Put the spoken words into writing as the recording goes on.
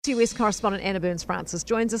US correspondent Anna Burns-Francis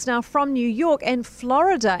joins us now from New York, and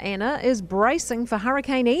Florida, Anna, is bracing for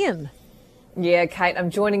Hurricane Ian. Yeah, Kate, I'm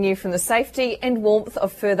joining you from the safety and warmth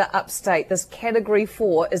of further upstate. This Category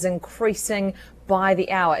 4 is increasing by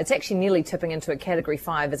the hour. It's actually nearly tipping into a Category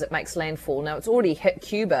 5 as it makes landfall. Now, it's already hit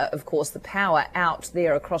Cuba, of course, the power out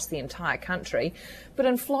there across the entire country. But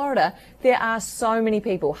in Florida, there are so many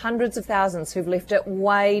people, hundreds of thousands, who've left it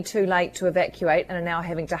way too late to evacuate and are now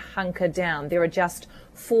having to hunker down. There are just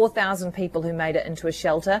 4,000 people who made it into a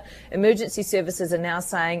shelter. Emergency services are now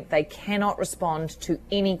saying they cannot respond to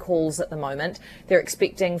any calls at the moment. They're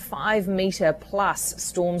expecting 5-metre plus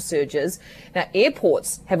storm surges. Now,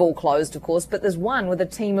 airports have all closed, of course, but there's one with a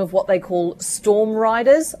team of what they call storm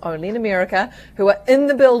riders, only in America, who are in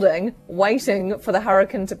the building waiting for the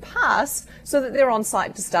hurricane to pass so that they're on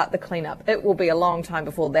site to start the cleanup. It will be a long time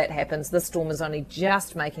before that happens. This storm is only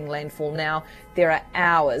just making landfall now. There are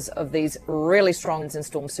hours of these really strong and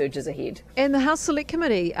storm surges ahead. And the House Select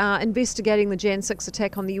Committee investigating the Jan 6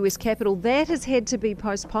 attack on the US Capitol, that has had to be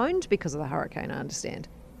postponed because of the hurricane, I understand.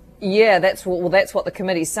 Yeah, that's what the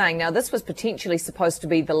committee's saying. Now, this was potentially supposed to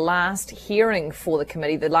be the last hearing for the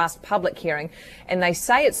committee, the last public hearing, and they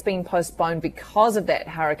say it's been postponed because of that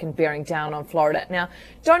hurricane bearing down on Florida. Now,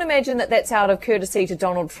 don't imagine that that's out of courtesy to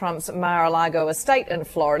Donald Trump's Mar-a-Lago estate in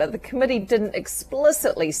Florida. The committee didn't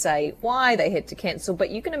explicitly say why they had to cancel,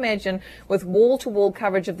 but you can imagine with wall-to-wall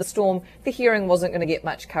coverage of the storm, the hearing wasn't going to get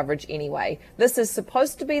much coverage anyway. This is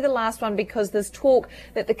supposed to be the last one because there's talk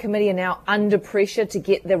that the committee are now under pressure to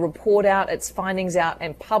get the report out, its findings out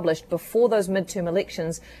and published before those midterm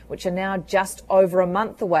elections, which are now just over a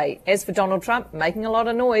month away. As for Donald Trump, making a lot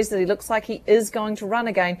of noise that he looks like he is going to run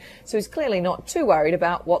again, so he's clearly not too worried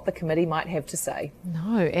about what the committee might have to say.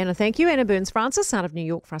 No, Anna, thank you. Anna Burns-Francis out of New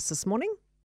York for us this morning.